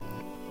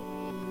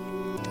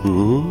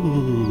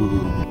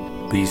Ooh,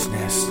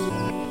 business.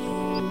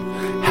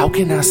 How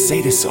can I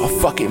say this? Oh,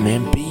 fuck it,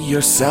 man. Be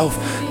yourself.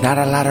 Not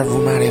a lot of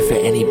room out here for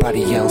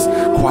anybody else.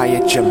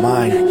 Quiet your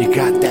mind. You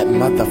got that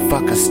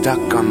motherfucker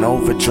stuck on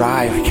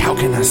overdrive. Like, how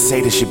can I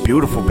say this? You're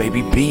beautiful,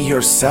 baby. Be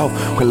yourself.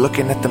 We're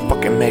looking at the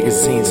fucking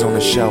magazines on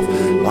the shelf.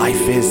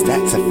 Life is,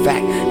 that's a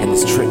fact. And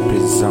this trip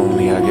is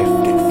only a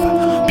gift.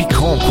 Be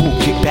calm, cool,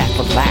 kick back,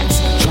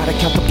 relax. Try to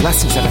count the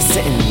blessings that are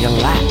sitting in your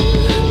lap.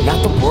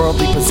 Not the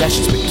worldly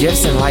possessions, but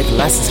gifts and life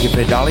lessons. Give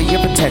it all of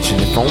your attention,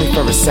 if only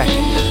for a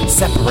second.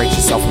 Separate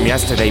yourself from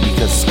yesterday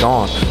because it's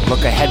gone.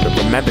 Look ahead, but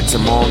remember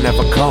tomorrow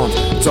never comes.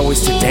 It's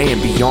always today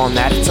and beyond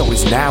that, it's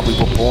always now. We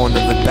were born to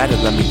live better,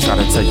 let me try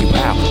to tell you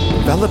how.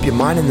 Develop your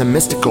mind in the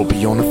mystical,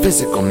 beyond the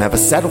physical. Never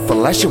settle for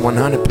less, you're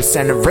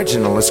 100%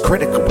 original. It's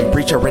critical, we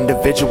reach our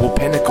individual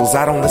pinnacles.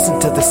 I don't listen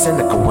to the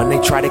cynical when they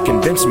try to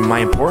convince me my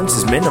importance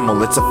is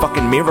minimal. It's a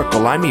fucking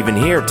miracle, I'm even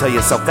here. Tell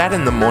yourself that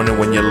in the morning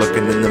when you're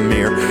looking in the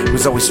mirror. It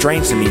was always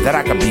strange to me that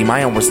I could be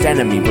my own worst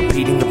enemy.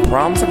 Repeating the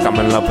problems like I'm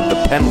in love with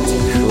the penalty.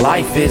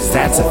 Life is,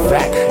 that's a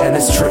fact, and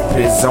this trip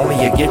is only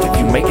a gift if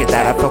you make it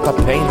that. I felt the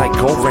pain like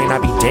cold rain,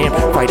 I'd be damned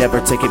if I'd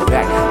ever take it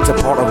back. It's a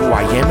part of who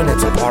I am and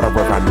it's a part of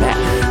where I'm at.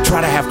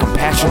 Try to have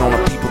compassion on the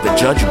people that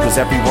judge you, cause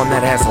everyone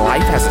that has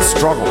life has a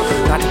struggle.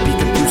 Not to be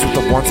confused with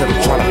the ones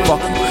that'll try to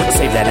fuck you.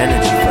 Save that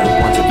energy for the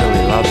ones that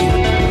really love you.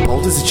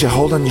 Boulders that you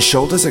hold on your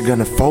shoulders are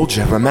gonna fold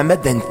you. Remember,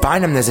 then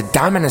find them, there's a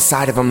diamond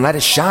inside of them, let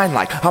it shine.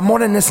 Like, I'm more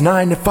than this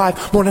 9 to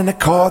 5, more than the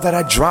car that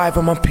I drive.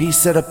 I'm a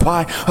piece of the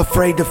pie,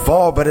 afraid to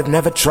fall, but I've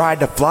never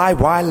tried to fly.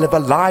 Why live a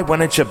lie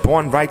when it's your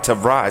born right to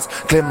rise?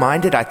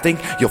 Clear-minded, I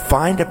think you'll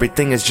find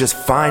everything is just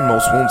fine.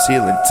 Most wounds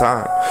heal in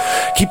time.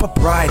 Keep a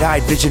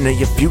bright-eyed vision of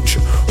your future,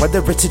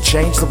 whether it's to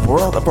change the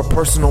world or a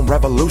personal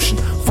revolution.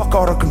 Fuck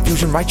all the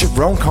confusion, write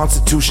your own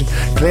constitution.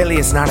 Clearly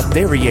it's not a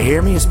theory, you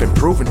hear me? It's been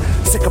proven.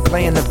 Sick of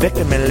playing the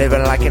victim and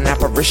living like an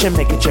apparition.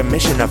 Make it your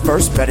mission to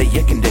first better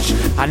your condition.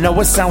 I know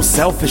it sounds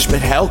selfish, but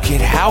hell,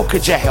 kid, how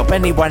could you help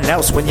anyone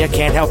else when you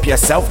can't help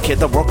yourself, kid?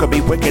 The world could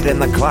be wicked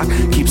and the clock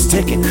keeps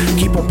ticking.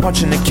 Keep on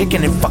punching and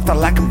kicking, and fuck the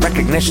lack of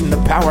recognition.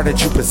 The power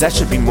that you possess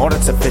should be more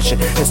than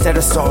sufficient. Instead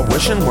of start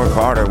wishing, work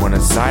harder when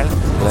it's silent.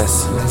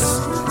 Listen.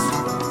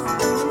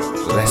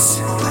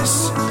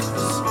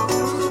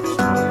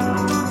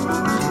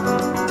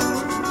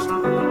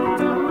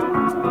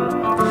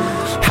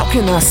 How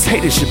can I say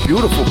this? You're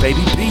beautiful,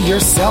 baby. Be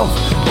yourself.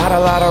 Not a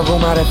lot of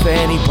room out there for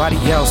anybody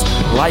else.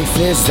 Life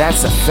is,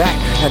 that's a fact,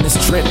 and this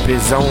trip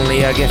is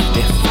only a gift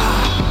if I